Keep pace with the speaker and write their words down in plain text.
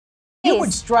You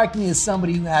would strike me as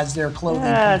somebody who has their clothing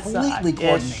completely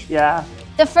coordinated. Yeah.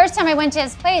 The first time I went to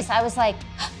his place, I was like,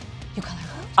 you color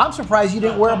code? I'm surprised you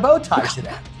didn't wear a bow tie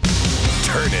today.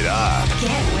 Turn it up.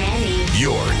 Get ready.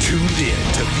 You're tuned in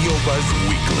to VeoBuzz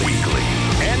Weekly.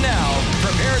 And now,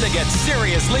 prepare to get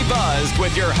seriously buzzed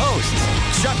with your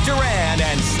hosts, Chuck Duran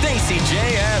and Stacey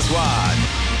J. Aswan.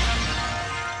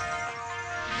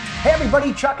 Hey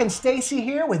everybody, Chuck and Stacey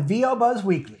here with VeoBuzz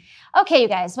Weekly. Okay, you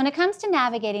guys, when it comes to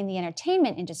navigating the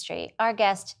entertainment industry, our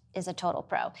guest is a total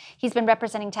pro. He's been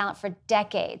representing talent for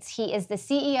decades. He is the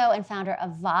CEO and founder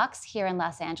of Vox here in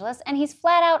Los Angeles, and he's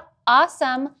flat out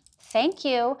awesome. Thank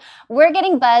you. We're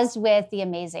getting buzzed with the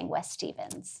amazing Wes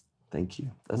Stevens. Thank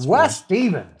you. Wes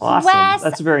Stevens. Awesome. Wes,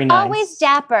 That's very nice. Always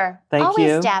dapper. Thank you.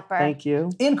 Always dapper. Thank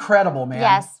you. Incredible, man.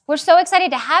 Yes, we're so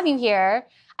excited to have you here.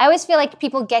 I always feel like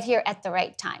people get here at the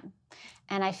right time.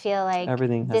 And I feel like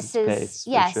everything has its pace,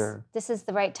 yes, for sure. This is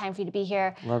the right time for you to be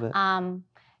here. Love it.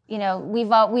 You know,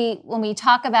 when we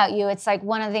talk about you, it's like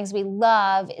one of the things we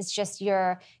love is just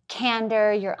your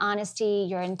candor, your honesty,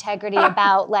 your integrity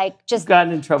about like just. I've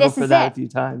gotten in trouble this for is that it. a few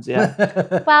times.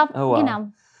 Yeah. Well, you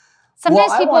know,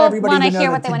 sometimes people I want everybody want to to know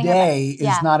hear that what they want to today hear.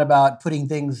 is not about putting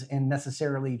things in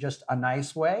necessarily just a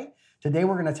nice way. Today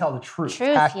we're going to tell the truth.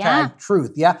 Truth, Hashtag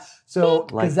truth. Yeah. So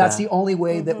because Like that's that. the only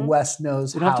way that Wes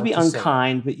knows We don't how have to be say it.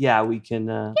 unkind, but yeah, we can.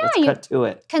 Let's you- cut to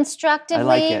it. Constructively I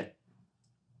like it.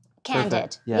 candid.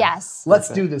 Perfect. Yeah. Yes. Let's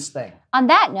Perfect. do this thing. On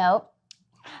that note,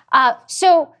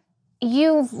 so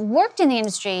you've worked in the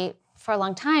industry for a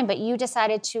long time, but you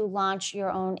decided to launch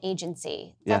your own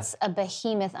agency. Yeah. That's a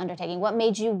behemoth undertaking. What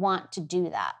made you want to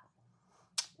do that?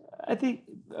 I think,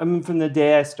 from the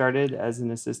day I started as an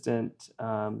assistant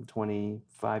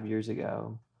 25 years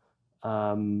ago,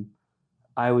 I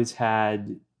always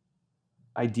had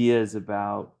ideas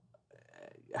about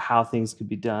how things could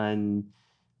be done,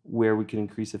 where we could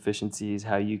increase efficiencies,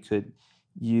 how you could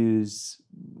use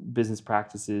business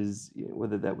practices,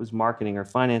 whether that was marketing or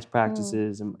finance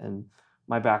practices. And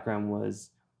my background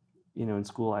was, in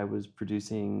school I was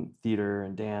producing theater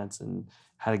and dance and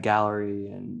had a gallery,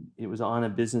 and it was on a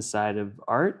business side of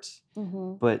art,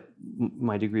 but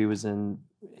my degree was in,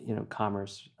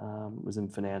 commerce, was in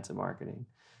finance and marketing.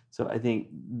 So I think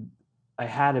I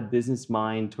had a business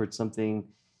mind towards something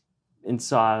and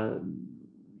saw,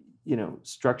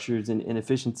 structures and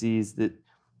inefficiencies that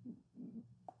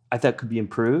I thought could be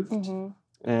improved.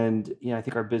 And, I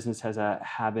think our business has a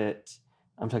habit,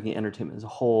 I'm talking entertainment as a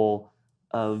whole,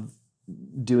 of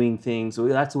doing things. So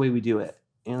that's the way we do it.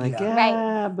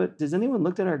 And but does anyone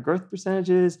looked at our growth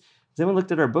percentages? Has anyone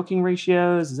looked at our booking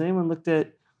ratios? Has anyone looked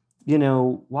at,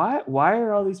 why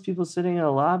are all these people sitting in a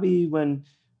lobby when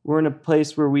we're in a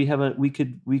place where we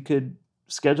could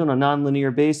schedule on a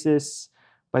nonlinear basis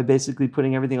by basically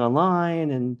putting everything online,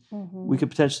 and we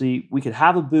could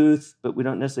have a booth, but we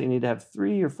don't necessarily need to have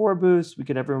 3 or 4 booths. We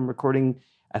could have everyone recording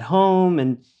at home,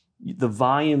 and the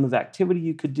volume of activity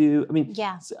you could do. I mean,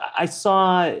 I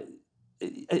saw.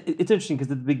 It's interesting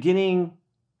because at the beginning,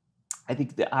 I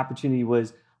think the opportunity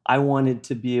was I wanted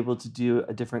to be able to do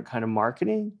a different kind of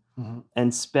marketing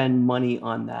and spend money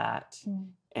on that.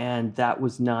 And that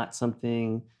was not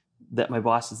something that my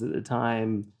bosses at the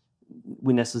time,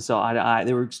 we necessarily saw eye to eye.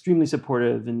 They were extremely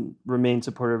supportive and remained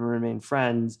supportive and remained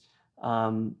friends.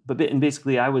 But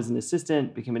basically I was an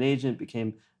assistant, became an agent,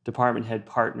 became department head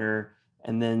partner.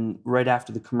 And then right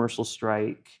after the commercial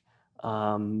strike,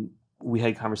 we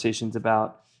had conversations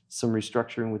about some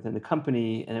restructuring within the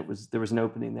company, and there was an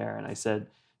opening there. And I said,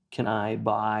 can I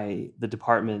buy the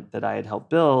department that I had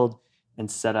helped build and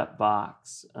set up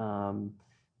Vox? So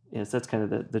that's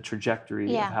kind of the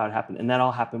trajectory of how it happened. And that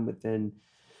all happened within,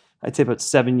 I'd say, about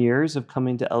 7 years of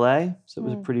coming to LA. So it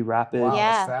was a pretty rapid. Wow,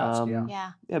 Yeah. that's fast,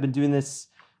 I've been doing this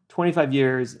 25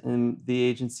 years, and the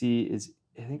agency is,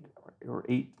 I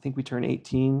think we turn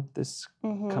 18 this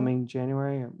coming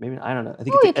January, or maybe, I don't know. I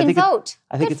think you can vote.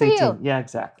 I think Good it's for 18. you. Yeah,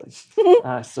 exactly.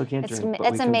 Still can't drink. But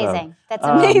That's we can amazing. vote. That's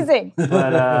amazing.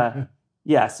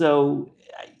 But so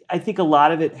I think a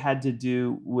lot of it had to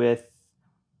do with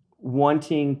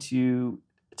wanting to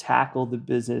tackle the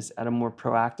business at a more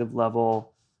proactive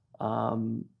level,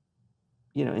 and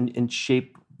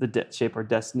shape our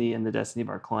destiny and the destiny of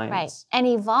our clients. Right. And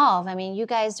evolve. I mean, you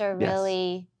guys are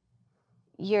really,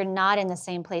 you're not in the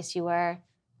same place you were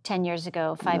 10 years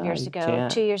ago, 5 years ago,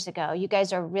 can't. 2 years ago. You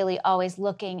guys are really always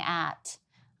looking at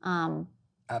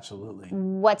Absolutely.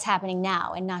 what's happening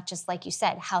now, and not just, like you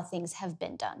said, how things have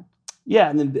been done. Yeah,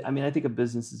 and then I think a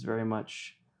business is very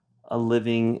much a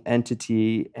living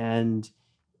entity, and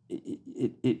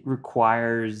it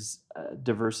requires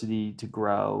diversity to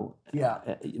grow. Yeah.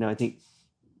 I think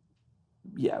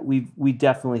yeah, we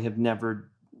definitely have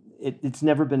never. It's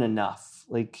never been enough.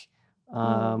 Like,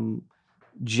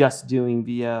 just doing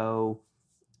VO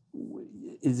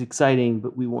is exciting,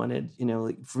 but we wanted,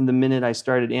 like from the minute I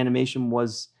started, animation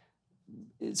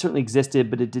it certainly existed,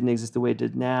 but it didn't exist the way it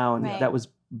did now, and Right. that was a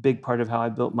big part of how I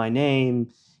built my name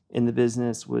in the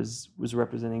business was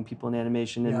representing people in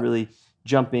animation and Yeah. really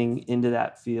jumping into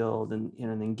that field, and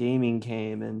then gaming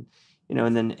came, and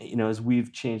then as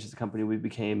we've changed as a company, we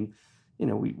became,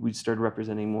 we started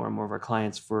representing more and more of our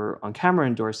clients for on-camera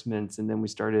endorsements, and then we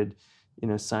started,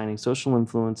 signing social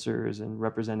influencers and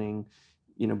representing,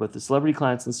 both the celebrity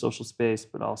clients in the social space,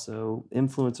 but also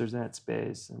influencers in that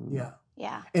space. And Yeah.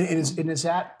 Yeah. And is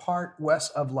that part, Wes,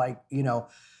 of like,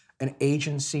 an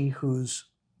agency who's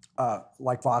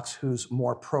like Vox, who's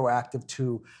more proactive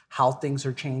to how things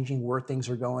are changing, where things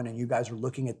are going, and you guys are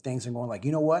looking at things and going like,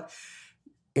 you know what?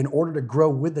 In order to grow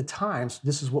with the times,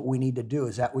 this is what we need to do.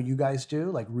 Is that what you guys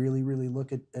do? Like really, really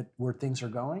look at where things are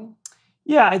going?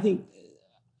 Yeah, I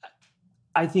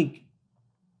think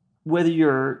whether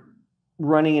you're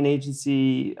running an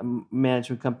agency, a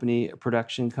management company, a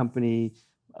production company,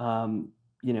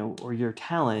 or your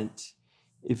talent,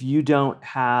 if you don't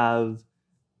have,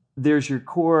 there's your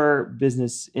core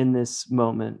business in this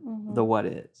moment, the what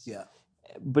is. Yeah.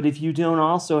 But if you don't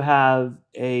also have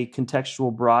a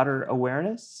contextual, broader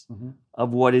awareness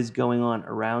of what is going on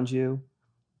around you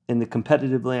in the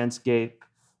competitive landscape,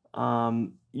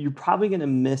 you're probably going to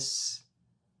miss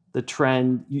the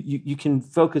trend. You can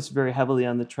focus very heavily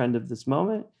on the trend of this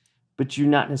moment, but you're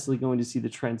not necessarily going to see the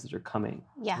trends that are coming.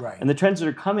 Yeah. Right. And the trends that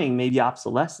are coming may be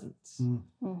obsolescence.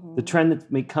 The trend that's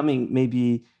coming may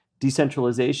be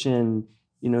decentralization,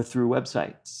 through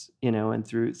websites, and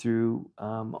through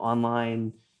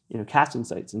online, casting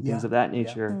sites and things Yeah. of that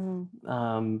nature.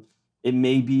 It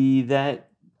may be that,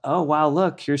 oh wow,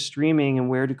 look, here's streaming, and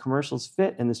where do commercials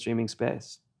fit in the streaming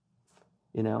space?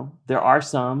 There are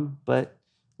some, but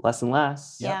less and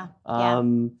less. Yeah.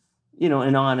 And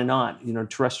on and on.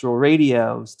 Terrestrial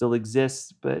radio still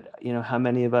exists, but how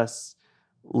many of us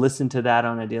listen to that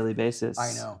on a daily basis?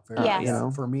 I know. Very, Yes. yeah,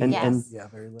 for me, And- Yes. and- yeah,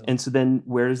 very little. And so then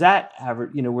where does that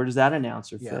where does that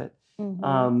announcer Yeah. fit?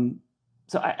 Mhm.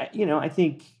 So I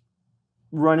think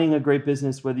running a great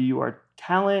business, whether you are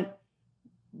talent,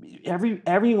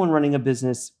 everyone running a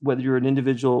business, whether you're an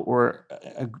individual or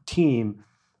a team,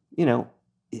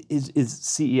 is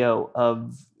CEO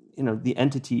of the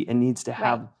entity and needs to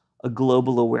have a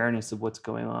global awareness of what's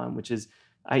going on. Which is,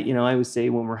 I always say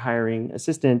when we're hiring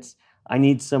assistants, I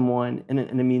need someone, and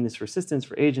I mean this for assistants,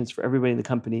 for agents, for everybody in the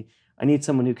company. I need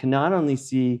someone who can not only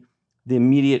see the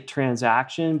immediate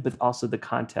transaction, but also the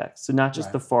context. So not just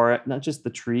Right. the forest, not just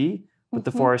the tree, but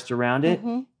the Mhm. forest around it,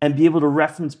 Mhm. and be able to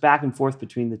reference back and forth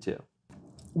between the two.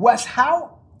 Wes,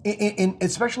 how,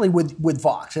 especially with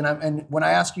Vox, and when I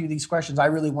ask you these questions, I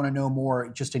really want to know more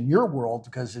just in your world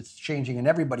because it's changing in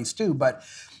everybody's too. But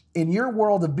in your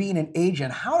world of being an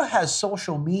agent, how has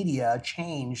social media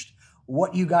changed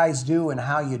what you guys do and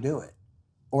how you do it,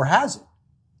 or has it?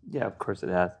 Yeah, of course it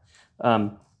has.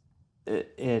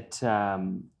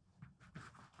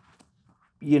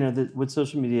 With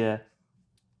social media,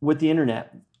 what the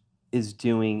internet is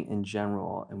doing in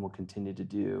general and will continue to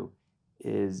do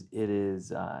is it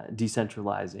is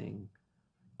decentralizing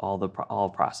all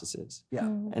processes. Yeah.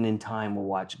 And in time, we'll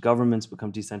watch governments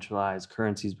become decentralized,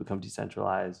 currencies become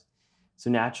decentralized. So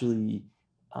naturally,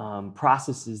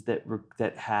 processes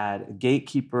that had a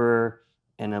gatekeeper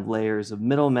and of layers of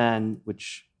middlemen,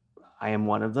 which I am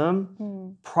one of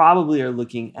them, probably are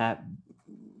looking at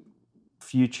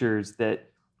futures that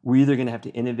we're either going to have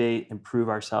to innovate and prove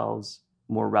ourselves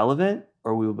more relevant,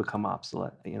 or we will become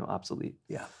obsolete.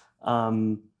 Yeah.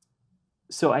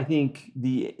 So I think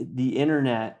the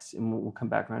internet, and we'll come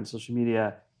back around to social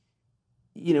media,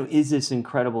 is this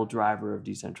incredible driver of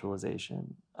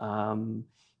decentralization.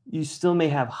 You still may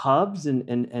have hubs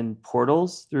and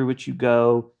portals through which you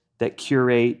go that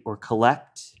curate or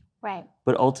collect, Right.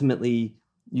 but ultimately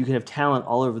you can have talent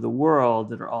all over the world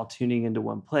that are all tuning into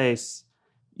one place,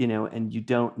 and you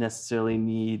don't necessarily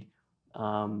need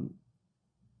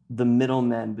the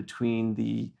middlemen between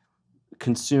the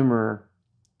consumer,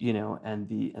 and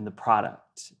the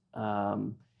product.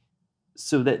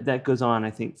 So that goes on,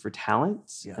 I think, for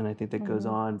talent, Yeah. and I think that goes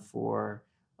on for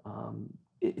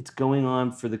it's going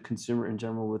on for the consumer in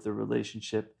general with a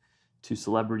relationship to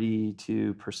celebrity,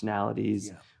 to personalities,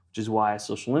 Yeah. which is why a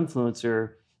social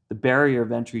influencer, the barrier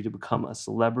of entry to become a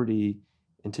celebrity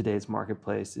in today's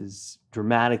marketplace is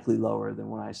dramatically lower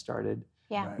than when I started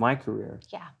Yeah. Right. my career.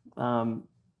 Yeah.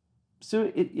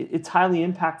 So it's highly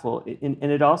impactful,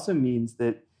 and it also means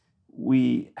that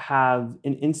we have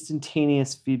an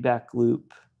instantaneous feedback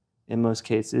loop in most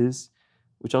cases,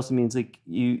 which also means like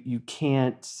you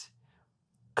can't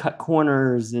cut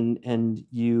corners, and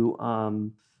you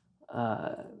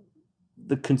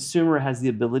the consumer has the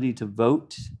ability to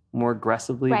vote more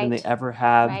aggressively than they Right. ever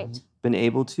have Right. been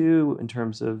able to in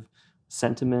terms of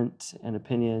sentiment and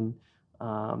opinion.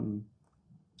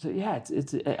 So yeah,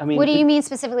 it's I mean, What do you mean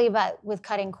specifically about with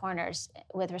cutting corners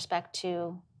with respect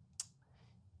to?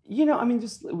 I mean,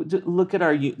 just look at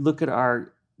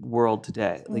our world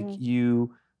today. Like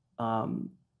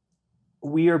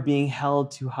we are being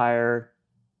held to higher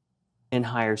and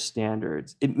higher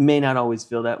standards. It may not always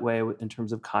feel that way in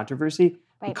terms of controversy.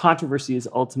 Right. The controversy is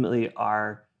ultimately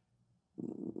our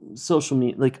social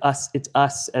media, like us. It's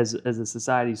us as a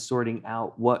society sorting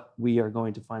out what we are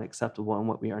going to find acceptable and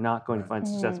what we are not going to find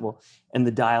successful, and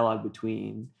the dialogue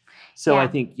between. So Yeah. I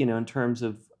think in terms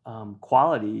of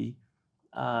quality,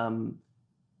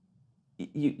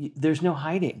 there's no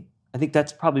hiding. I think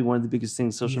that's probably one of the biggest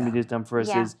things social media has done for us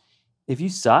Yeah. is if you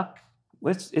suck,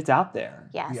 it's out there.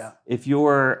 Yes. Yeah. If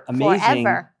you're amazing,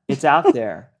 Forever. it's out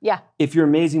there. Yeah. If you're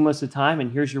amazing most of the time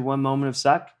and here's your one moment of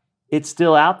suck, it's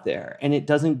still out there and it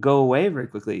doesn't go away very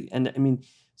quickly. And I mean,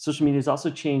 social media has also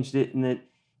changed it in that,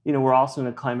 we're also in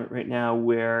a climate right now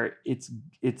where it's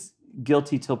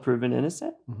guilty till proven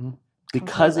innocent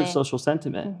because of Completely. social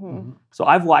sentiment. Mhm. So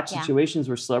I've watched Yeah. situations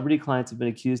where celebrity clients have been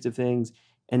accused of things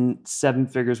and 7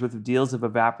 figures worth of deals have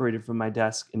evaporated from my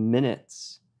desk in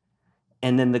minutes.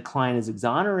 And then the client is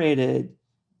exonerated,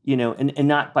 and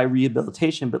not by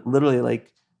rehabilitation, but literally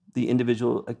like the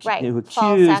individual Right. who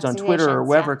False accused on Twitter or accusations,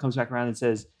 wherever yeah. comes back around and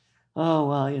says, oh,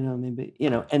 well, maybe,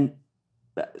 and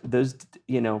those,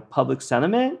 public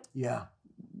sentiment, Yeah.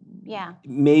 Yeah.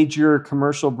 major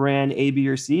commercial brand A, B,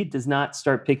 or C does not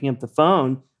start picking up the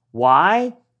phone.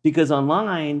 Why? Because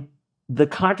online, the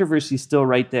controversy is still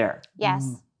right there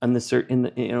Yes. on the search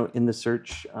in the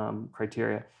search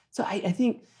criteria. So I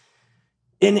think,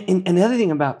 and the other thing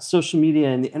about social media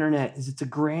and the internet is it's a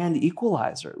grand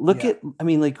equalizer. Look at,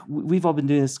 like we've all been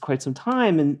doing this quite some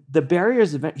time, and the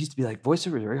barriers of it used to be like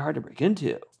voiceover is very hard to break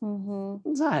into. Mm-hmm.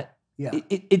 It's not. Yeah.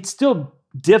 It's still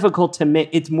difficult to make.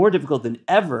 It's more difficult than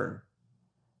ever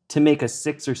to make a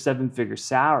 6 or 7 figure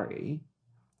salary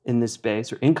in this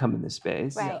space or income in this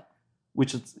space. Right.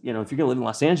 Which is, if you're going to live in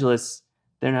Los Angeles,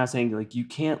 they're now saying like you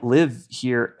can't live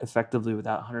here effectively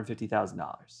without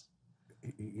 $150,000.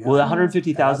 Yeah. Well, the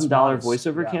 $150,000 That's modest.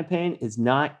 voiceover Yeah. campaign is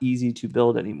not easy to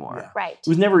build anymore. Yeah. Right. It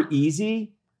was never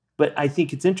easy, but I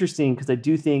think it's interesting because I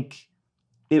do think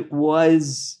it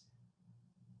was.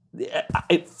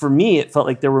 For me, it felt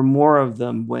like there were more of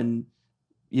them when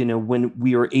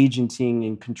we were agenting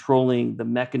and controlling the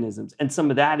mechanisms, and some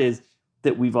of that is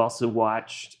that we've also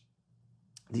watched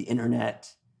the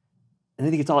internet. And I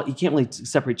think it's all, you can't really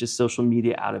separate just social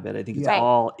media out of it. I think it's Right.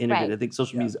 all integrated. Right. I think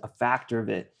social media is a factor of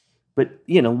it. But,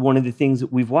 one of the things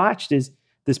that we've watched is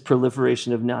this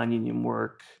proliferation of non-union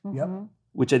work, Yep. Mhm.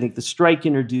 which I think the strike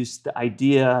introduced the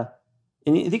idea.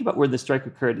 And you think about where the strike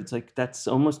occurred, it's like that's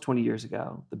almost 20 years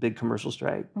ago, the big commercial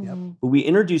strike. Yep. Mhm. But we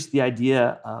introduced the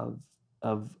idea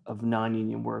of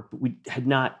non-union work, but we had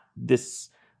not, this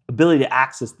ability to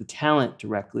access the talent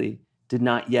directly did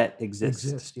not yet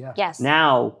exist. Yeah. Yes.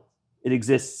 Now it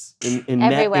exists in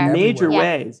Everywhere. major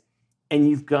Everywhere. ways. And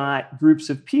you've got groups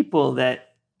of people that,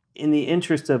 in the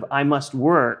interest of I must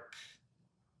work,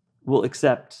 will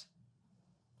accept,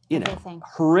 Everything.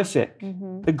 horrific,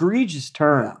 Mhm. egregious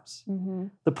terms.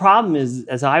 Mhm. The problem is,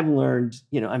 as I've learned,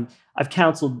 I've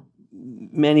counseled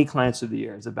many clients through the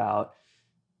years about,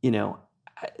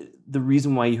 the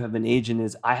reason why you have an agent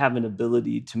is I have an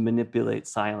ability to manipulate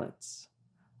silence.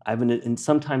 And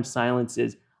sometimes silence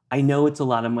is, I know it's a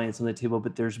lot of money that's on the table,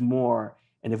 but there's more.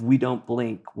 And if we don't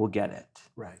blink, we'll get it.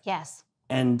 Right. Yes.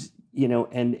 And,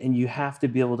 and you have to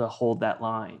be able to hold that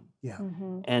line. Yeah.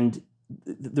 Mhm. And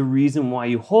the reason why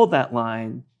you hold that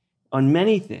line on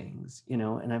many things,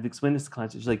 and I've explained this to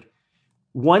clients, it's like,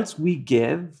 once we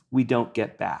give, we don't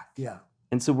get back. Yeah.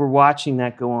 And so we're watching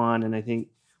that go on. And I think,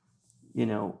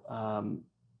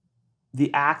 the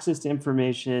access to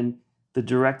information, the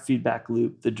direct feedback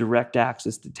loop, the direct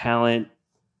access to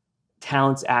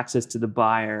talent's access to the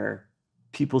buyer,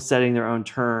 people setting their own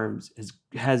terms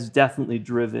has definitely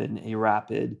driven a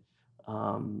rapid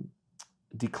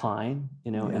decline,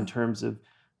 Yeah. in terms of,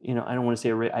 I don't want to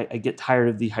say I get tired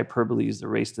of the hyperboles, the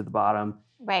race to the bottom.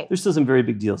 Right. There's still some very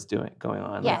big deals going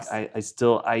on. Yes. Like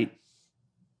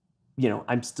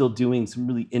I'm still doing some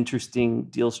really interesting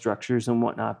deal structures and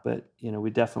whatnot, but we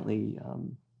definitely,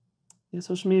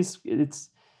 social media,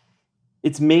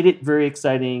 it's made it very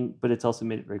exciting, but it's also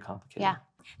made it very complicated. Yeah.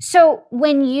 So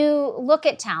when you look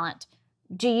at talent,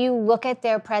 do you look at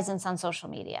their presence on social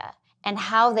media and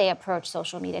how they approach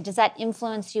social media? Does that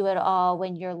influence you at all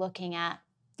when you're looking at?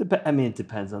 I mean, it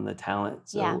depends on the talent.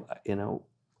 So, Yeah.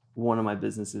 One of my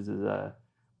businesses is a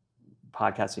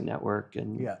podcasting network.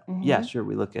 And Yeah. yeah, sure,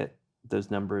 we look at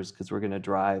those numbers because we're going to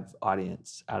drive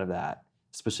audience out of that,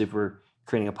 especially if we're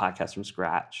creating a podcast from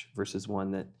scratch versus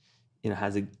one that,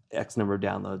 has a X number of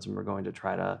downloads and we're going to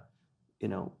try to,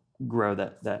 grow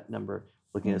that number.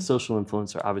 Looking at a social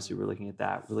influencer, obviously we're looking at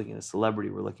that. We're looking at a celebrity,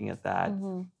 we're looking at that.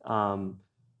 And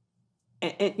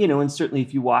certainly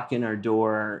if you walk in our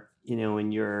door,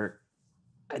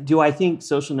 do I think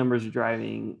social numbers are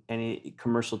driving any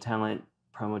commercial talent,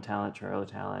 promo talent, trailer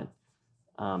talent?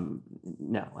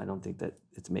 No, I don't think that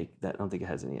I don't think it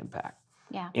has any impact.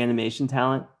 Yeah. Animation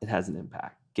talent, it has an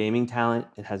impact. Gaming talent,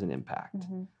 it has an impact.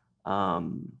 I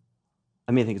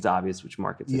think it's obvious which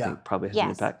markets I think probably has an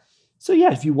impact. So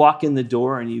yeah, if you walk in the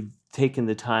door and you've taken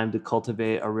the time to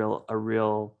cultivate a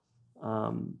real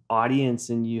audience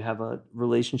and you have a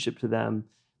relationship to them,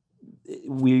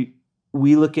 we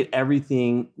look at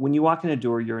everything. When you walk in a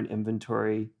door, you're an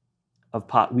inventory of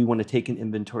we want to take an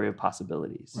inventory of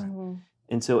possibilities. Right.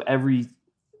 And so every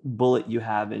bullet you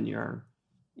have in your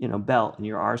belt, in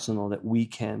your arsenal that we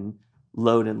can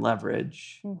load and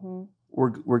leverage, we're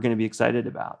going to be excited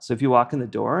about. So if you walk in the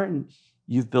door and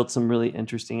you've built some really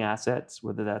interesting assets,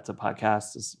 whether that's a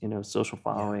podcast, social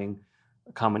following,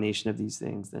 a combination of these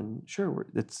things, then sure,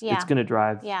 it's going to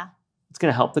drive. Yeah. It's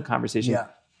going to help the conversation.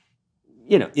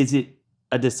 Yeah. Is it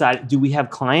do we have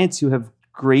clients who have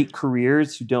great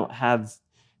careers who don't have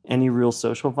any real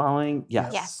social following?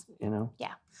 Yes.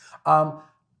 Yeah.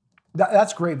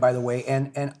 That's great, by the way.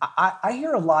 And I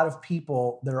hear a lot of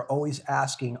people that are always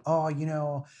asking, I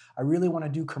really want to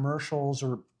do commercials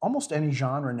or almost any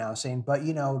genre now, saying, but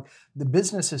the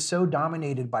business is so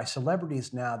dominated by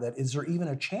celebrities now that is there even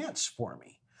a chance for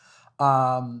me?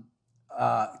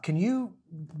 Can you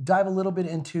dive a little bit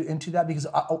into that? Because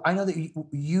I know that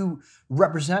you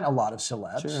represent a lot of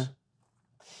celebs. Sure.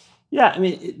 Yeah,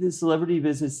 the celebrity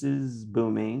business is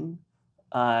booming.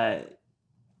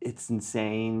 It's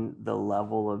insane the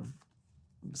level of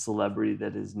celebrity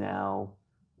that is now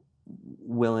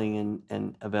willing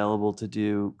and available to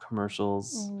do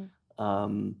commercials.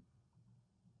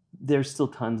 There's still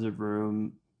tons of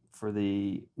room for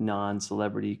the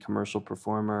non-celebrity commercial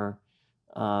performer,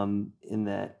 in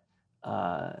that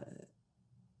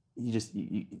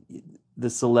the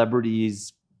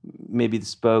celebrities maybe the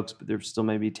spokes, but there still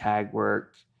may be tag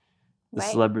work. The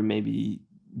celebrity may be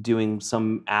doing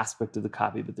some aspect of the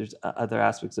copy, but there's other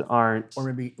aspects that aren't.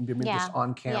 Or maybe just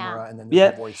on camera and then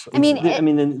the voice.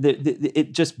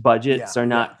 It just budgets are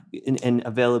not and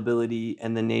availability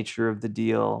and the nature of the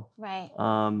deal. Right.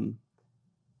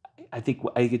 I think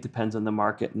it depends on the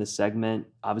market and the segment.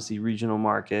 Obviously, regional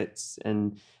markets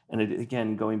and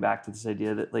again going back to this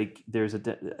idea that there's a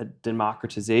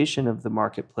democratization of the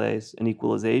marketplace, an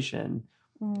equalization,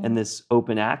 and this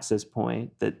open access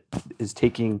point that is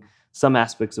taking some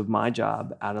aspects of my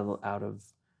job out of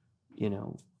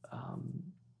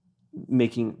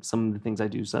making some of the things I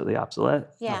do slightly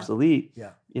obsolete.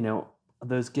 Yeah.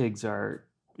 Those gigs are,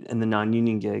 and the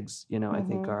non-union gigs, I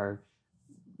think are,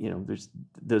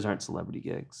 those aren't celebrity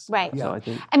gigs. Right. So I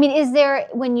think. Is there,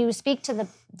 when you speak to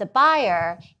the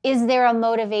buyer, is there a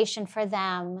motivation for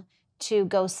them to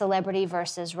go celebrity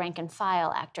versus rank and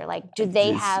file actor? Do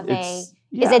they have is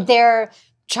it their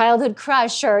childhood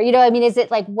crush or, is it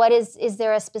is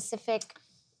there a specific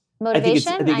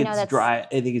motivation? I think it's dry.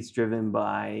 I think it's driven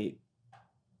by,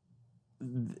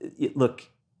 look,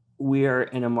 we are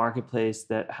in a marketplace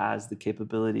that has the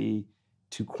capability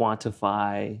to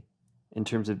quantify in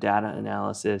terms of data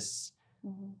analysis,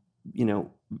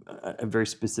 at very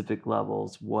specific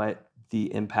levels, what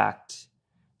the impact,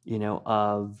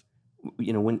 of,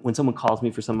 when someone calls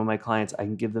me for some of my clients, I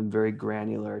can give them very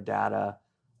granular data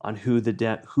on who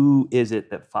is it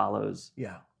that follows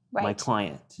my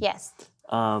client. Yes.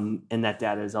 And that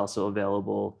data is also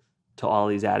available to all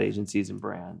these ad agencies and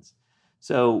brands.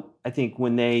 So I think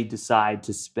when they decide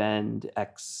to spend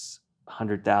X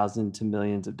 $100,000 to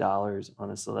millions of dollars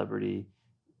on a celebrity,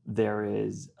 there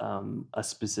is a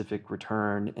specific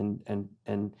return,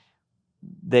 and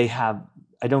they have.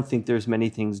 I don't think there's many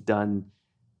things done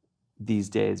these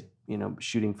days,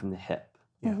 shooting from the hip.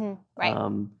 Yeah. Mm-hmm.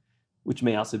 Right. Which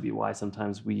may also be why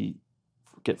sometimes we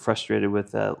get frustrated with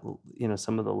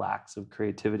some of the lacks of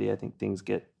creativity. I think things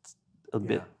get a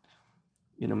bit.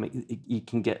 You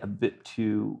can get a bit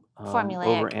too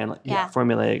formulaic.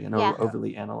 Formulaic and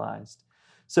overly analyzed.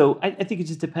 So I think it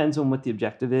just depends on what the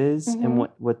objective is and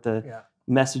what the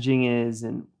messaging is,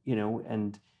 and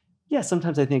and yeah,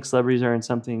 sometimes I think celebrities are in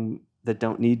something that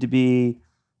don't need to be,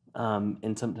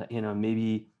 and sometimes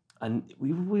maybe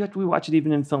we watch it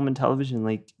even in film and television.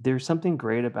 Like there's something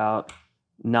great about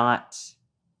not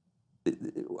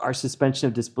our suspension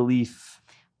of disbelief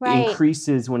Right.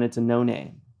 increases when it's a no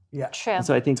name. Yeah. True. And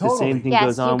so I think the Totally. same thing Yes,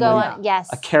 goes you on go when on. Yes.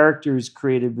 a character is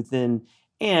created within,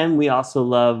 and we also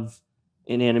love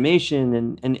in animation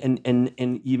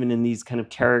and even in these kind of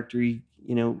character-y,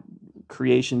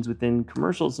 creations within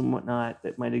commercials and whatnot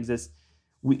that might exist.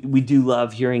 We do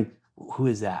love hearing, who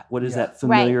is that? What is Yeah. that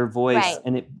familiar Right, voice? right.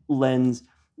 And it lends,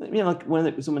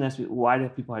 like someone asked me, why do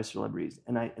people hire celebrities?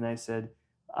 And I said,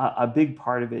 a big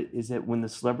part of it is that when the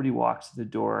celebrity walks through the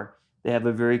door, they have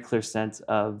a very clear sense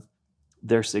of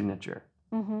their signature.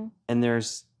 Mm-hmm. And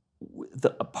there's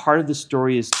a part of the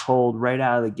story is told right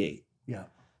out of the gate. Yeah.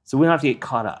 So we don't have to get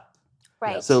caught up.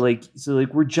 Right. So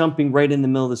we're jumping right in the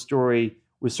middle of the story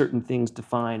with certain things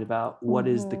defined about what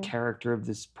is the character of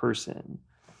this person.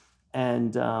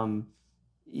 And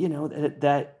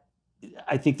that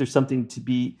I think there's something to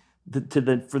be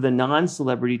for the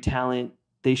non-celebrity talent,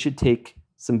 they should take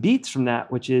some beats from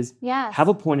that, which is Yes. have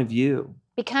a point of view,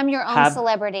 Become your own have-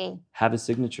 celebrity. have a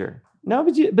signature. No,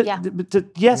 but Yeah.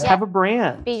 yes, Yeah. have a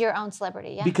brand. Be your own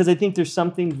celebrity. Yeah. Because I think there's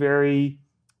something very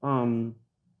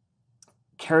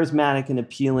charismatic and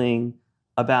appealing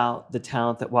about the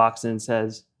talent that walks in and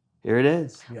says, "Here it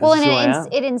is." Yeah. Well, This is who I and am.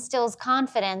 it instills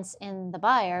confidence in the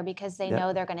buyer because they Yep.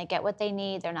 know they're going to get what they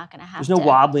need. They're not going to have There's to. no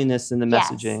wobbliness in the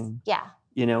Yes. messaging. Yeah.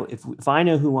 If I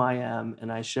know who I am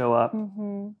and I show up,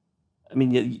 Mm-hmm. I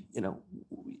mean,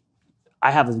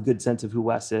 I have a good sense of who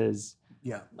Wes is.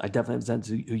 Yeah. I definitely have a sense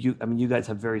of who you. I mean, you guys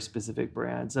have very specific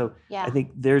brands, so Yeah. I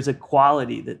think there's a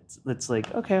quality that's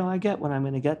like, okay, well, I get when I'm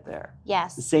going to get there. The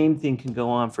Yes. same thing can go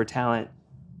on for talent,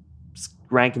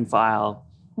 rank and file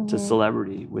to Mhm.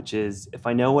 celebrity, which is if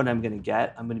I know what I'm going to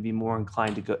get, I'm going to be more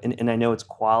inclined to go, and I know it's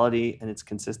quality and it's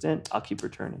consistent, I'll keep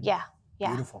returning. Yeah. Yeah.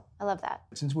 Beautiful. I love that.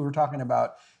 Since we were talking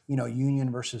about,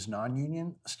 union versus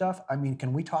non-union stuff, I mean,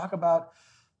 can we talk about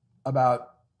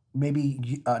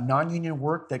maybe non-union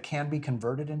work that can be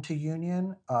converted into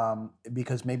union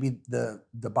because maybe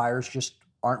the buyers just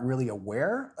aren't really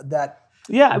aware that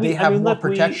Yeah, they have more look,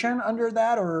 protection under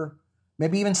that, or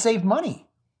maybe even save money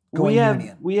going we have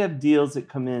union. we have deals that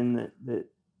come in that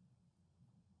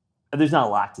there's not a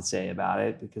lot to say about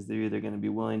it because they're either going to be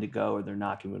willing to go or they're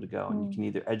not going to go, and you can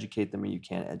either educate them or you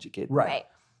can't educate them. Right.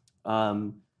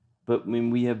 But when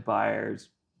we have buyers,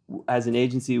 as an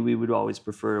agency, we would always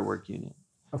prefer to work union.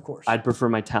 Of course. I'd prefer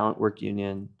my talent work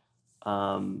union.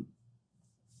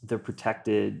 They're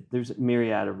protected. There's a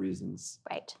myriad of reasons,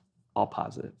 Right. all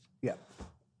positive. Yeah.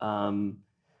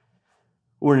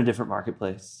 We're in a different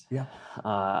marketplace. Yeah.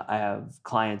 I have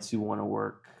clients who want to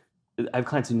work. I have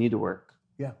clients who need to work.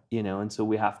 Yeah. And so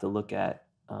we have to look at.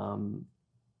 I'm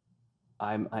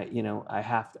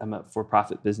a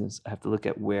for-profit business. I have to look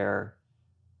at where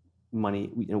money,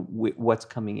 what's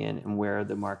coming in and where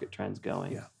the market trend's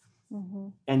going. Yeah. Mm-hmm.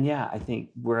 And yeah, I think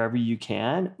wherever you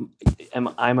can,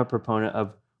 I'm a proponent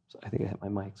of. I think I hit my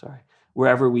mic. Sorry.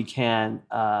 Wherever we can,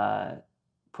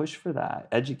 push for that,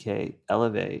 educate,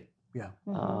 elevate. Yeah.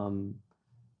 Mm-hmm.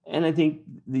 And I think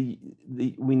we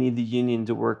need the union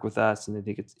to work with us, and I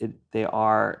think they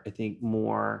are. I think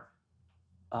more.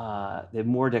 They have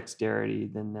more dexterity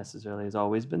than necessarily has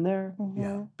always been there, Mm-hmm.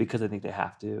 Yeah. because I think they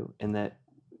have to, and that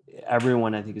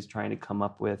everyone I think is trying to come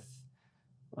up with,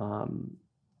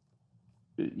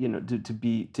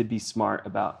 to be smart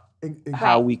about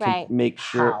how we can Right. make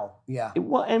sure. How? Yeah.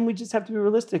 Well, and we just have to be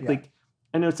realistic. Yeah. Like,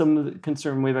 I know some of the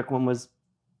concern way back when was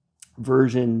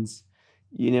versions,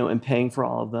 and paying for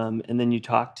all of them. And then you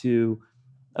talk to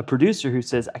a producer who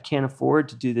says, I can't afford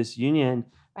to do this union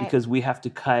Right. because we have to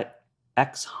cut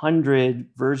X hundred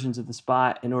versions of the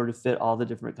spot in order to fit all the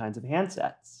different kinds of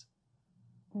handsets.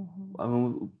 Mm-hmm. I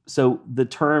mean, so the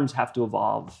terms have to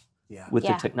evolve Yeah. with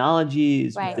Yeah. the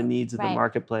technologies, Right. with the needs of the Right.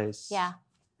 marketplace. Yeah.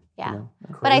 Yeah. you know.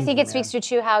 But I think Crazy, it speaks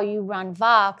to how you run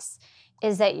Vox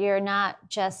is that you're not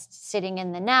just sitting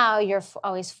in the now, you're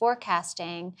always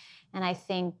forecasting. And I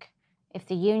think if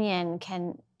the union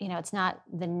can, it's not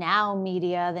the now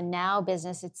media, the now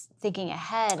business, it's thinking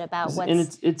ahead about what's And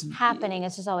it's happening.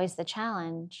 It's just always the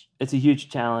challenge. It's a huge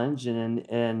challenge,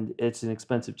 and it's an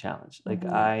expensive challenge. Like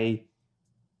Mhm.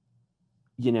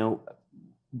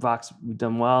 Vox, we've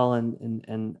done well,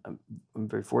 and I'm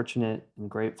very fortunate and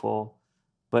grateful.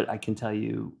 But I can tell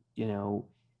you,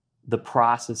 the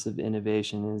process of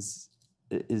innovation is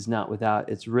not without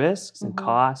its risks and Mhm.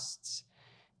 costs.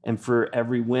 And for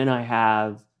every win I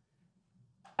have,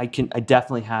 I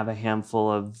definitely have a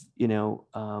handful of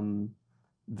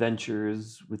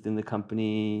ventures within the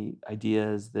company,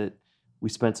 ideas that we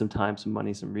spent some time, some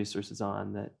money, some resources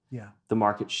on that the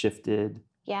market shifted.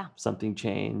 Yeah. Something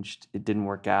changed. It didn't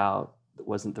work out. It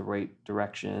wasn't the right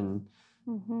direction.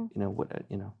 Mm-hmm.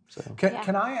 So.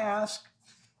 Can I ask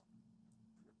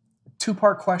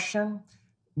two-part question?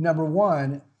 Number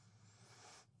one,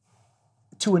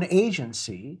 to an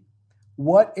agency,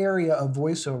 what area of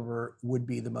voiceover would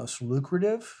be the most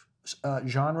lucrative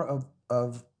genre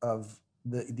of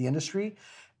the industry?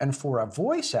 And for a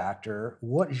voice actor,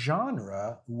 what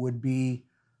genre would be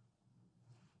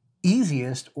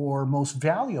easiest or most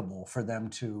valuable for them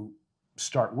to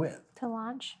start with? To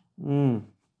launch?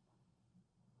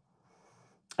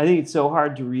 I think it's so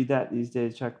hard to read that these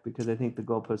days, Chuck, because I think the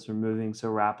goalposts are moving so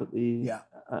rapidly. Yeah.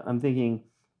 I'm thinking,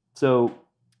 so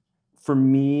for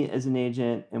me as an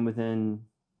agent and within,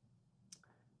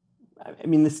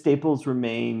 the staples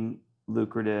remain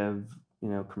lucrative.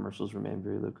 Commercials remain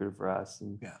very lucrative for us.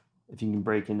 And if you can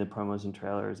break into promos and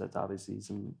trailers, that's obviously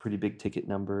some pretty big ticket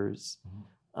numbers.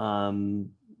 Mm-hmm.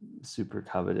 Super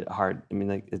coveted, hard.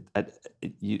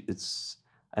 It's.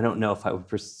 I don't know if I would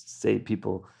say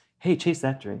people, hey, chase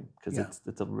that dream, because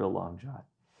it's a real long shot.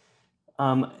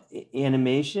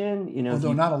 Animation,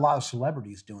 although not a lot of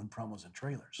celebrities doing promos and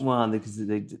trailers. Well, because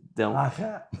they don't.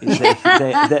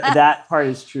 That part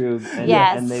is true,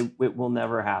 and it will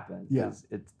never happen. Yeah,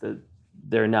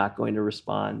 they're not going to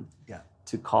respond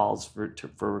to calls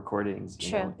for recordings.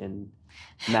 True. In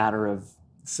matter of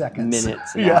seconds,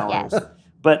 minutes, and hours. Yes.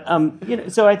 But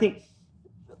so I think.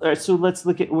 All right, so let's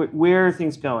look at where are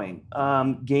things going.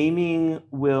 Gaming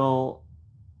will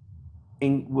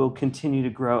continue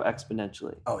to grow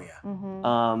exponentially. Oh yeah.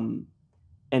 Mm-hmm.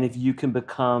 And if you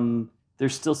can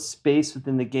there's still space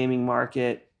within the gaming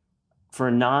market for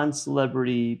a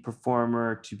non-celebrity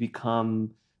performer to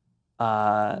become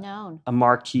known, a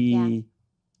marquee,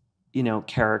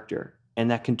 character,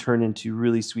 and that can turn into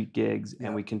really sweet gigs,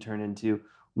 and we can turn into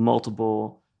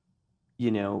multiple,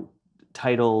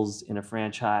 titles in a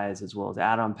franchise as well as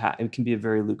add-on pack. It can be a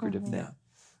very lucrative thing.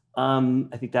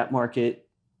 I think that market,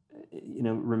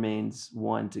 remains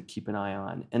one to keep an eye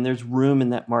on. And there's room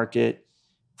in that market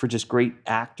for just great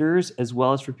actors as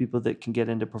well as for people that can get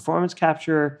into performance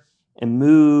capture and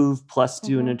move, plus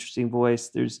do an interesting voice.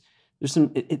 There's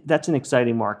some, that's an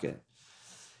exciting market.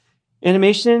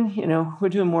 Animation, we're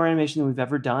doing more animation than we've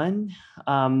ever done.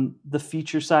 The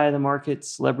feature side of the market,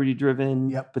 celebrity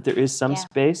driven, but there is some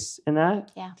space in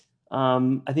that. Yeah.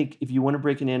 I think if you want to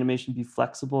break in animation, be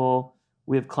flexible.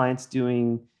 We have clients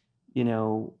doing,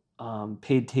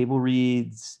 paid table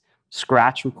reads,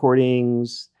 scratch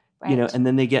recordings, and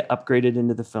then they get upgraded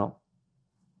into the film.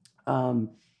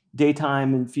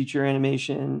 Daytime and feature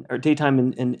animation, or daytime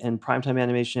and primetime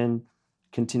animation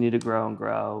continue to grow and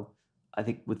grow. I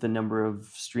think with the number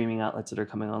of streaming outlets that are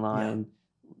coming online,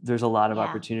 there's a lot of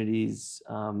opportunities.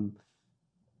 And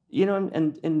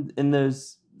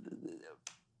those,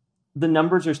 the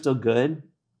numbers are still good.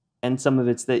 And some of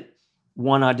it's that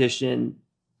one audition,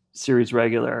 series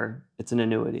regular, it's an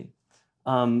annuity.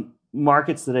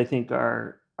 Markets that I think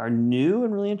are new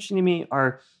and really interesting to me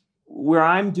are where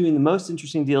I'm doing the most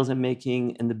interesting deals and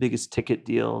making and the biggest ticket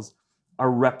deals are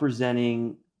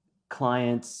representing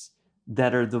clients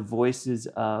that are the voices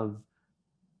of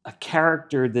a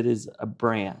character that is a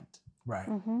brand. Right.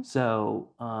 Mm-hmm.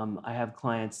 So I have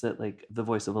clients that like the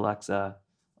voice of Alexa.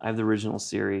 I have the original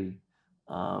Siri.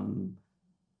 The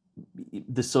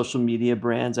social media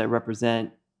brands I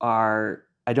represent I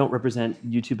don't represent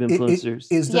YouTube influencers.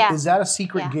 Is that a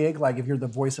secret gig? Like if you're the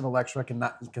voice of Alexa,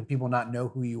 can people not know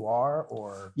who you are?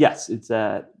 Or yes, that's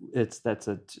a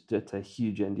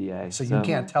huge NDA. So you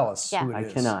can't tell us who it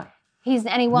is. I cannot. He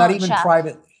won't. Not even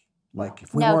privately. Like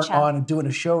if we weren't on and doing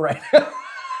a show right now.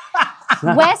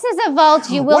 Wes is a vault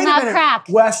you will not crack.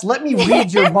 Wes, let me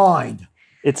read your mind.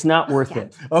 It's not worth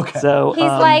it. Okay. So he's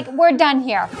like, we're done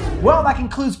here. Well, that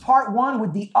concludes part one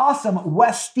with the awesome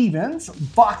Wes Stevens,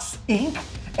 Vox Inc.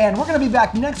 And we're going to be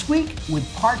back next week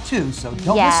with part two. So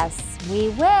don't miss it. Yes, we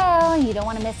will. You don't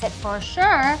want to miss it for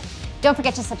sure. Don't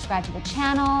forget to subscribe to the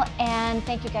channel. And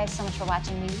thank you guys so much for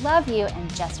watching. We love you.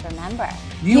 And just remember,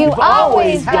 you've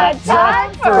always got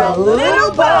time for a little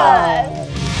buzz.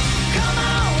 Come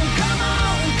on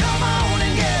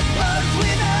and get buzzed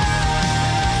with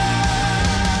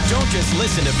us. Don't just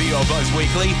listen to VO Buzz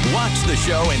Weekly. Watch the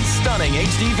show in stunning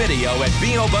HD video at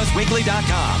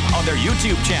VOBuzzWeekly.com, on their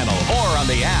YouTube channel, or on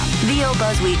the app. VO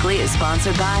Buzz Weekly is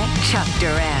sponsored by Chuck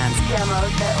Duran's Demos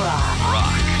That Rock.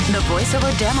 The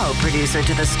VoiceOver Demo Producer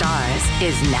to the Stars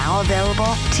is now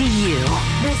available to you.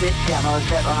 Visit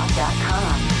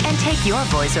demosthatrock.com and take your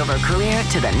voiceover career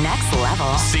to the next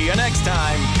level. See you next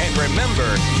time. And remember,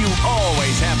 you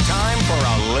always have time for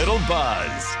a little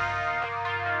buzz.